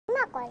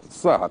نقول.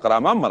 صح قراءة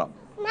معمرة.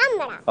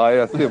 معمرة.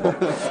 يا سيبو.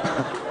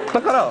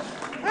 تقرا.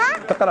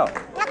 تقرا.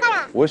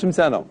 نقرا. واش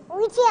مسانة؟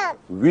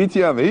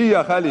 8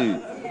 هي خالي.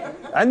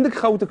 عندك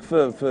خوتك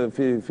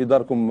في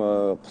داركم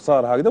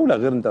قصار هكذا ولا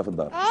غير انت في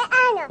الدار؟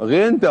 انا.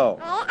 غير انت؟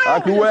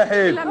 هاك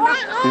واحد.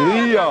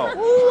 هي.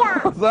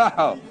 صح.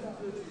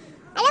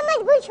 على ما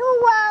تقولش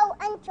هو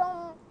وانتم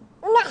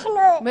ونحن.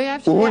 ما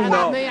يعرفش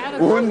وهنا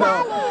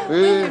وهنا.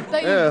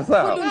 ايه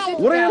صح.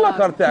 وريني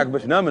لاكارت تاعك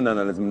باش نامن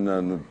انا لازم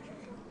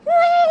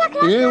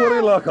ايه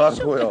وريني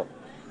لاكارت خويا.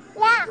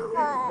 لا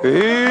خويا.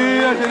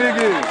 ايه يا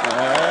شريكي.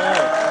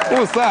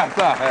 وصح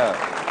صح.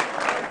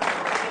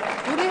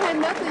 وريها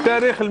لنا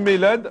تاريخ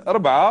الميلاد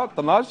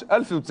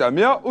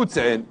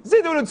 4/12/1990.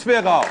 زيدوا له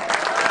تصفيقه.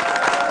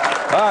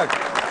 هاك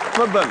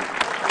تفضل.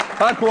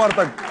 هاك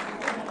ورطك.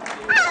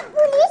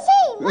 قولي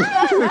شيء.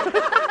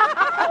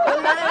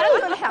 والله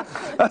عنده الحق.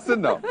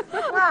 استنى.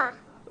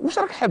 واش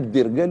راك حاب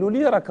دير؟ قالوا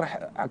لي راك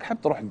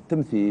حاب تروح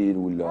للتمثيل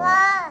ولا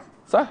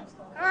صح؟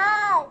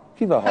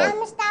 كيف هاك؟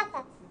 مع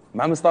مصطفى.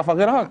 مع مصطفى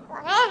غير هاك؟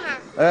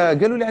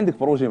 غيرها. قالوا لي عندك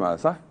بروجي معاه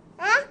صح؟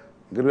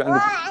 قالوا لي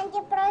عندك. عندي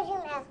بروجي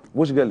معاه.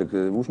 واش قال لك؟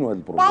 وشنو هذا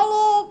البروجي؟ قال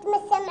لي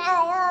تمثل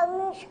معايا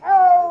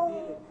ونشحو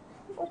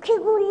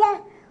وكيقول له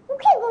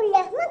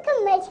ما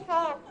كملش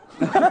خير.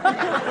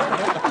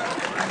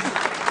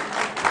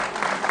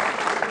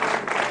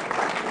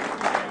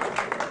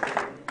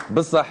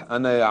 بصح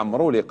انا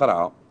يعمروا لي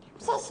قرعه.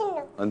 بصح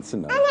شنو؟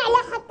 نتسنى. انا على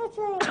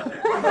حطيتوني.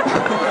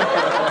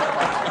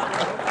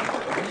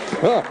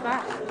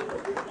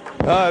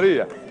 ها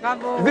ريح.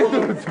 برافو.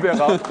 زيدوا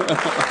التسبيقه.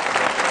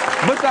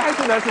 بصح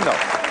شنو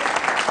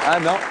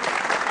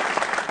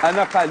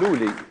انا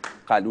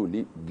قالوا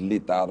لي بلي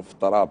تعرف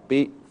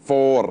ترابي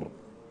فور.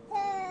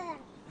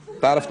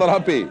 تعرف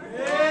ترابي؟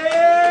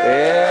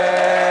 ايه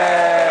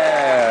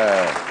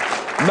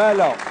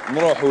مالا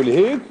نروحوا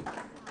لهيك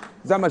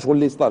زعما شغل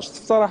لي ستاج.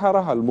 الصراحه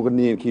راه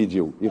المغنيين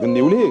كيجيو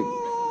يغنيو لهيك.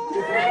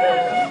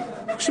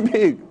 واش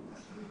بيك؟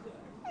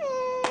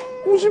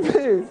 واش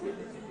بيك؟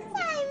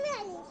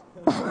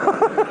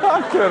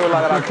 كير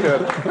والله راه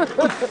كير.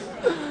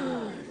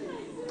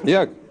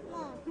 ياك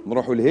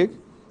نروحوا لهيك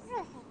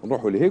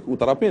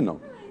وترابينا.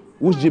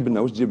 واش تجيب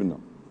لنا؟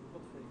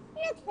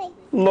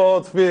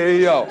 لطفي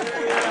هي.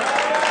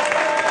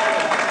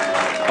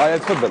 هيا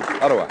تفضل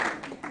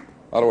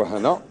اروح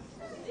هنا.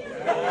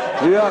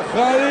 يا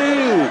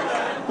خالي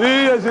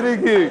يا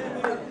شريكي.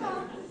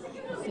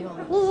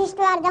 يجي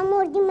شطوار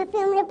دامور ديما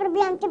فيهم لي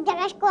بروبليم. تبدا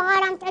العشق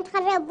وغرام تعود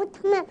خراب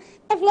وتخمم.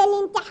 الطفله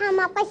اللي نتاعها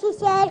ما بقاش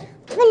يسال.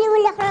 الطفل اللي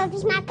ولا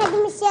خرافيش مع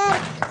كادم السار.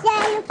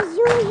 سالوا في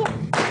الزوج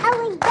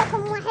اول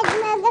جاكم واحد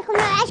ما ذاكم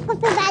عشقوا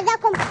في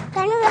بعضكم.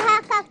 كانوا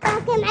هكاك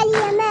كانوا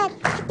عليا مات.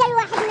 حتى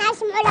الواحد نعاش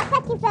مع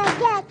علاقات كيفاش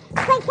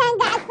كان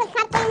قاعد في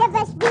الخط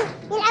لاباس بيه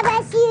يلعبها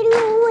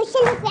سيري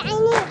ويشلو في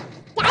عينيه.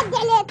 تعدي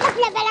عليه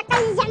طفله على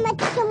الاقل زعما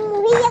تشم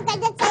وهي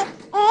قاعده تصيح.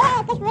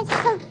 كيف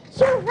تحكم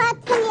شوف هاد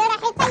الطفل اللي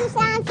راح يطيش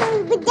راسه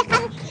بدي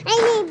خر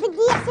عيني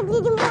بدي يحسب لي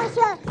دموعه.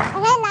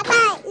 غير لا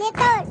طاي لي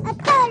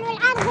الطول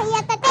والعرض هي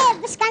تطيب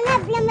باش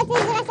كنب لما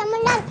تنزل راسها من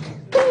الارض.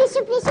 كل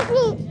شوف لي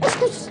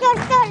اسكو شطور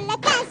لا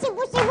كان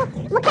سيبو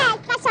ما كان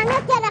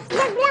قشنات يا راه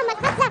خزر بلا ما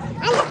تخسر.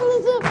 عندك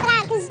نجي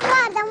تراك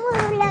زوار دامور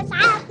ولا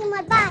صعاب كيما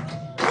البار.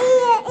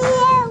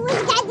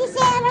 واش قاعد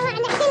يصير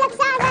نحكي لك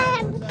صار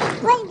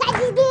واش قاعد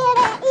يدير.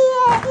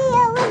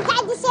 واش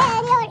قاعد يصير يا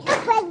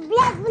الحب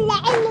البلاد ولا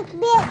علم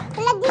كبير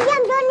ولا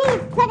ديام دوني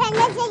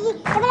فرعنا زيي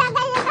بلا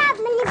قال الراب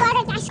من اللي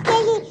بارد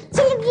عشكالي.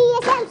 تشلب لي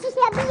سامسو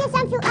سلابيه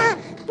سامسو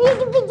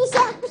بدي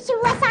شاف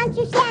الشوا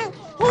سامسو شان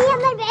هي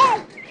من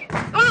بعيد.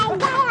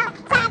 دايره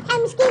صاحبها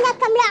مسكينه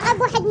كامله عب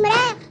واحد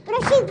مراه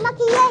رشيد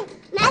مكياج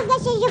مع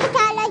القشه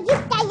جبتها لا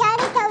جبت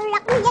عيارتها ولا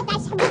قويه تاع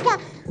صحبتها.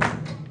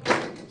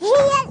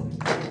 هي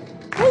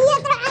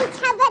تروح عند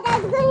صحابتها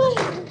تقولي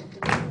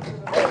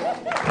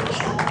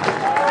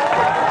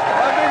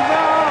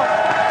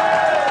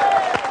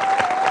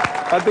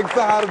هاتيك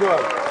صحة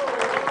رضوان.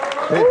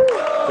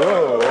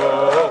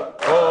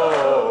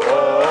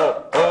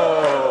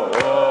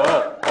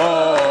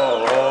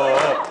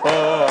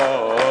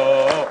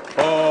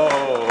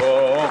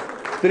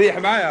 تريح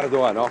معايا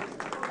رضوان.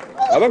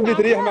 ابا بدي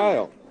تريح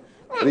معايا.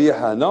 ريح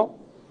هنا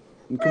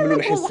نكملوا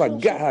الحصه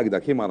كاع هكذا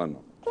كيما رانا.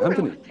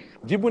 فهمتني؟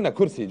 جيبوا لنا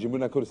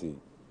كرسي.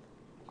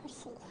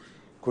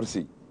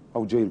 كرسي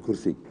او جاي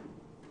الكرسي.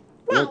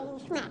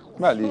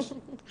 معليش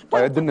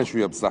درنا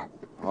شويه بصح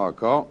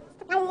هاكا.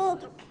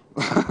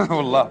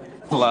 والله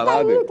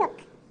العظيم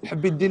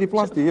حبيت ديري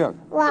بلاصتي ياك.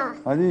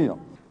 هذه هي.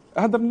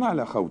 هضر لنا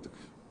على خاوتك.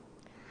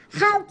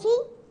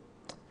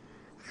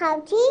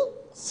 خاوتي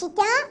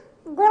شتاء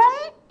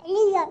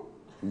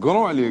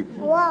قرون عليك.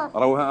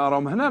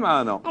 راهم هنا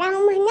معانا.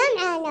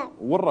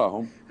 وين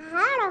راهم؟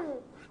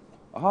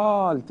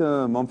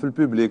 راهم في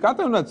البوبليك.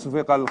 عطيونا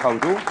التصفيقه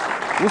لخاوتو.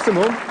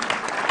 واسمهم؟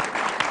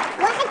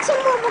 واحد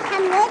سموه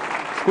محمد.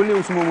 شكون اللي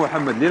اسمه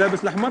محمد؟ اللي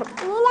لابس الاحمر؟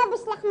 اللي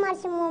لابس الاحمر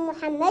سموه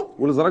محمد.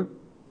 والازرق؟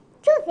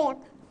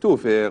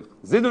 توفيق.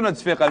 زيدونا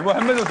تصفيقه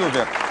لمحمد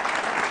وتوفيق.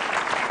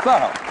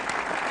 صح.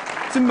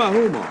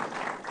 تما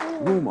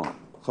هما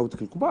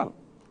خوتك الكبار.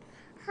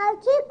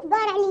 خاوتي كبار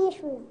عليا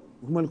شويه.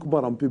 هما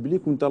الكبار اون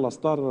بوبليك وانت لا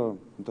ستار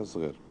انت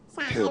صغير.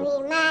 صاحبي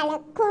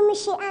مالك كل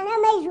شيء انا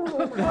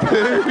مجنونه.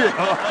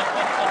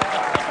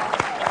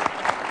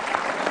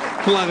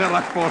 والله غير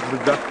راك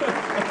فوت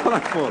بزاف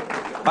راك فوت.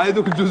 هاي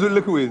دوك ندوزو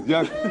للكويز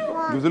ياك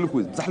ندوزو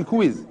للكويز بصح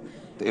الكويز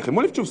يا اخي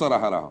مولي تشوف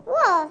صراحه راها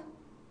واه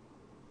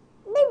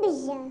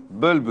بالبزاف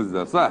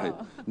بالبزاف صحيح.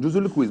 ندوزو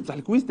للكويز بصح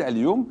الكويز تاع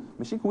اليوم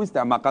ماشي كويز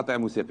تاع مقاطع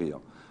موسيقيه.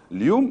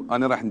 اليوم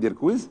انا راح ندير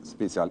كويز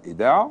سبيسيال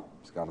اذاعه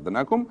باسكو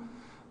ردناكم.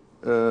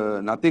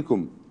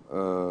 نعطيكم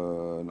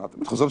ما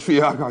تخسرش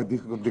فيها كاع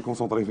دي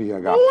كونسونطري فيها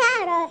كاع.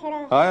 لا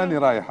روح هاي راني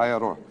رايح هيا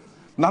روح.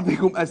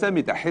 نعطيكم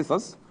اسامي تاع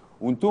حصص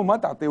وانتم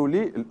تعطيوا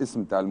لي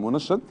الاسم تاع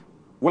المنشط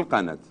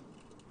والقناه.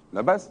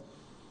 لاباس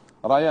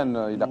ريان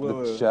اذا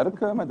قدرت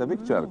تشارك ماذا بك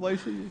تشارك. الله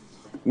يشيك.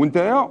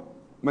 وانت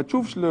ما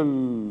تشوفش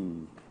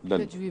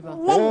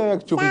التجويبه.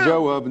 ياك تشوف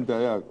الجواب انت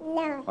ياك.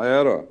 لا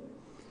هيا روح.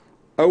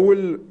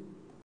 اول